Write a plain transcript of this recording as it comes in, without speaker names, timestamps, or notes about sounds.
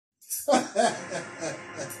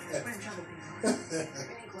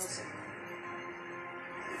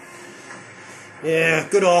Yeah,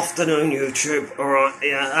 good afternoon, YouTube. Alright,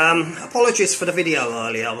 yeah, apologies for the video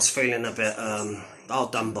earlier. I was feeling a bit,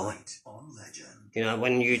 hard done by. You know,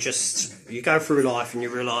 when you go through life and you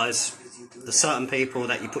realise the certain people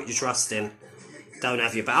that you put your trust in don't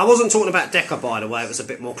have your back. I wasn't talking about Decca, by the way. It was a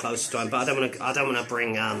bit more close to him, but I don't want to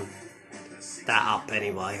bring that up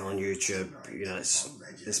anyway on YouTube. You know,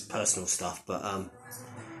 it's personal stuff. But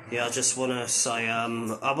yeah, I just want to say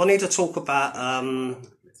I wanted to talk about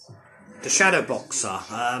the Shadow Boxer.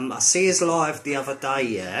 I see his live the other day.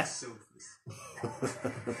 Yeah.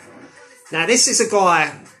 Now this is a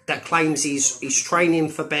guy that claims he's training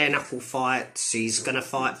for bare knuckle fights. He's going to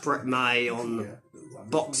fight Britt May on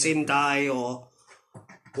Boxing Day or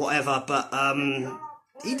whatever, but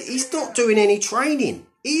he's not doing any training.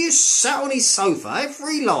 He is sat on his sofa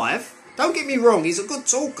every live. Don't get me wrong, he's a good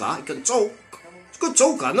talker. He can talk. He's a good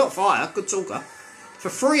talker, not fire, good talker. For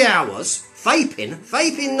 3 hours,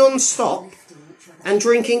 vaping non-stop, and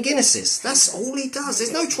drinking Guinnesses. That's all he does.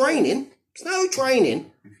 There's no training. There's no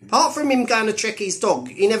training. Apart from him going to check his dog,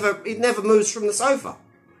 he never moves from the sofa.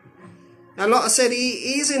 And like I said,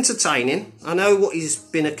 he is entertaining. I know what he's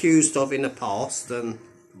been accused of in the past, and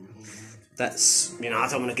that's, you know, I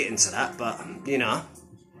don't want to get into that, but, you know,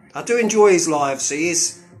 I do enjoy his lives. He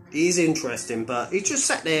is interesting, but he just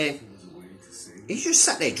sat there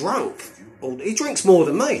drunk. He drinks more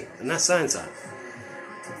than me, and that's saying so.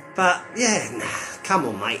 But yeah, nah, come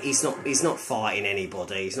on, mate. He's not fighting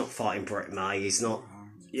anybody. He's not fighting Britt May. He's not,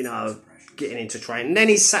 you know, getting into training. And then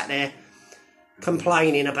he's sat there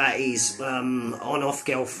complaining about his on-off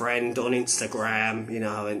girlfriend on Instagram, you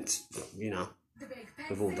know, and, you know,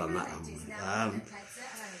 we've all done that, haven't we?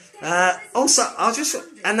 Also,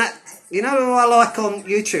 you know who I like on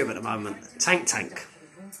YouTube at the moment? Tank.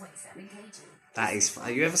 That is,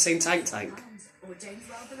 have you ever seen Tank?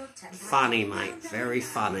 Funny, mate, very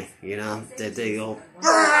funny, you know, they do all...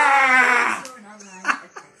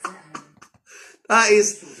 That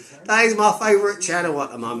is my favourite channel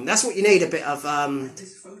at the moment. That's what you need, a bit of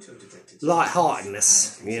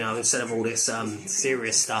light-heartedness, you know, instead of all this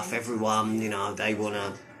serious stuff. Everyone, you know, they want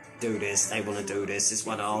to do this, they want to do this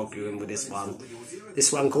one arguing with this one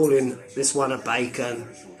calling this one a bacon,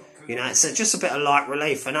 you know, it's just a bit of light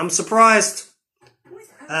relief. And I'm surprised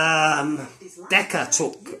Decca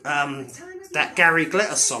took that Gary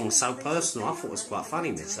Glitter song so personal. I thought it was quite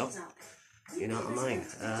funny myself. You know what I mean?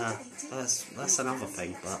 That's another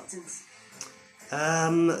thing, but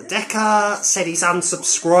Decca said he's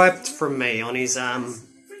unsubscribed from me on his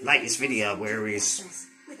latest video where he's,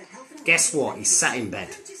 guess what? He's sat in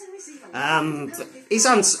bed. He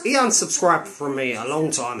unsubscribed from me a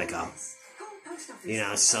long time ago. You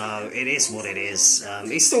know, so it is what it is.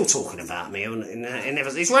 He's still talking about me, and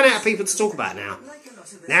he's run out of people to talk about now.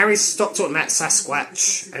 Now he's stopped talking about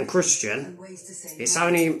Sasquatch and Christian. It's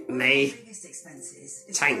only me,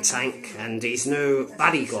 Tank, and these new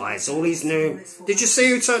buddy guys. All these new... Did you see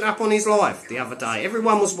who turned up on his live the other day?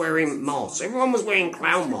 Everyone was wearing masks. Everyone was wearing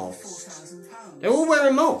clown masks. They're all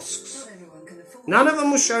wearing masks. None of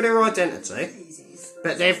them will show their identity.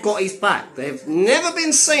 But they've got his back. They've never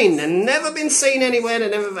been seen. They've never been seen anywhere. They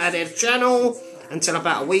never had their channel until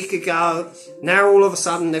about a week ago. Now all of a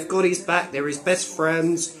sudden they've got his back. They're his best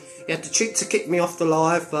friends. He had the cheek to kick me off the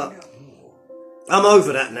live, but I'm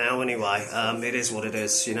over that now anyway. It is what it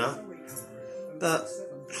is, you know. But,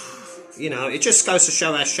 you know, it just goes to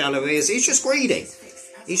show how shallow he is. He's just greedy.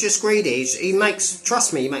 He's just greedy. He makes,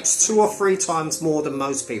 trust me, he makes 2 or 3 times more than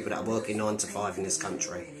most people that are working 9 to 5 in this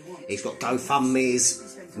country. He's got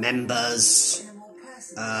GoFundMes, members,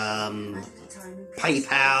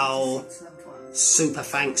 PayPal, Super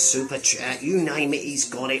Thanks, Super Chat, you name it, he's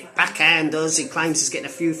got it. Backhanders, he claims he's getting a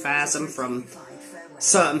few thousand from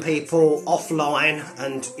certain people offline,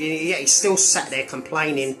 and yet he's still sat there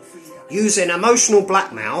complaining, using emotional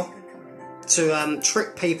blackmail to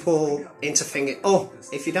trick people into thinking, oh,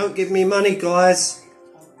 if you don't give me money, guys,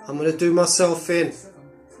 I'm going to do myself in.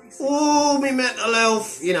 Oh, me mental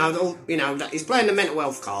health, you know, he's playing the mental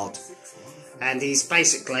health card, and he's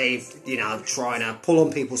basically, you know, trying to pull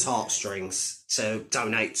on people's heartstrings to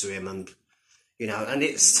donate to him, and, you know, and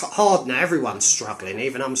it's hard now, everyone's struggling,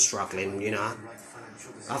 even I'm struggling, you know,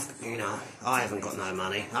 I haven't got no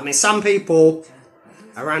money. I mean, some people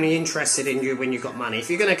are only interested in you when you've got money.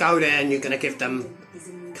 If you're going to go there and you're going to give them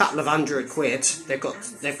a couple of £100,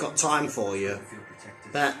 they've got time for you.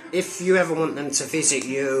 But if you ever want them to visit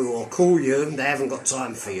you or call you, they haven't got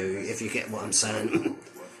time for you, if you get what I'm saying.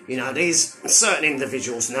 You know, these certain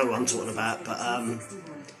individuals know what I'm talking about, but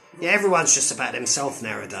Yeah, everyone's just about themselves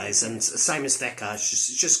nowadays, and same as Decker,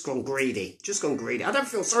 it's just gone greedy. Just gone greedy. I don't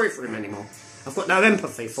feel sorry for him anymore. I've got no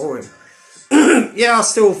empathy for him. Yeah, I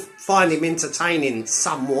still find him entertaining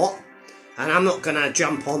somewhat, and I'm not going to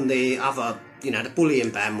jump on the other, you know, the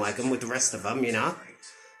bullying bandwagon with the rest of them, you know.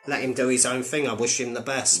 Let him do his own thing. I wish him the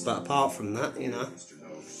best, but apart from that, you know,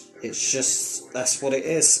 it's just, that's what it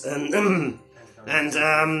is. And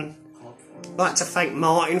like to thank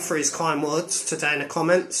Martin for his kind words today in the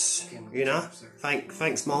comments, you know.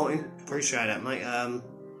 Thanks Martin, appreciate it, mate.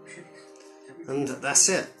 And that's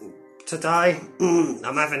it. Today,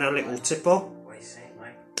 I'm having a little tipper,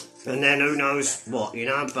 and then who knows what, you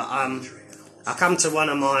know. But I come to one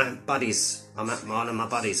of my buddies. I'm at one of my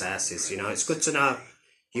buddies' houses. You know, it's good to know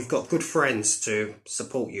you've got good friends to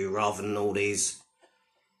support you rather than all these,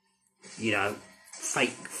 you know,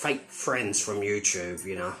 fake friends from YouTube.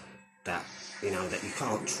 You know that you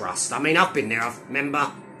can't trust. I mean, I've been there. I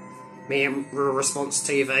remember me and Real Response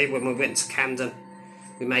TV when we went to Camden.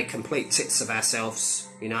 We made complete tits of ourselves,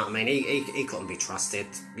 you know what I mean? He couldn't be trusted,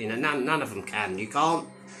 you know, none of them can. You can't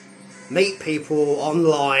meet people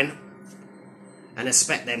online and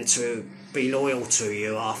expect them to be loyal to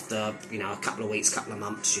you after, you know, a couple of weeks, couple of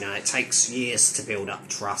months, you know. It takes years to build up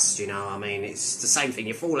trust, you know. I mean, it's the same thing.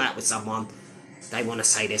 You fall out with someone, they want to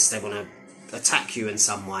say this, they want to attack you in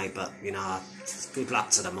some way, but, you know, good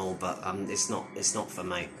luck to them all, but it's not for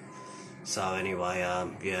me. So anyway,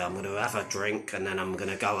 yeah, I'm going to have a drink, and then I'm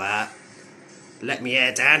going to go out, let me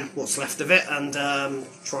hair down, what's left of it, and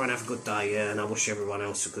try and have a good day, yeah, and I wish everyone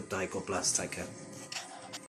else a good day. God bless, take care.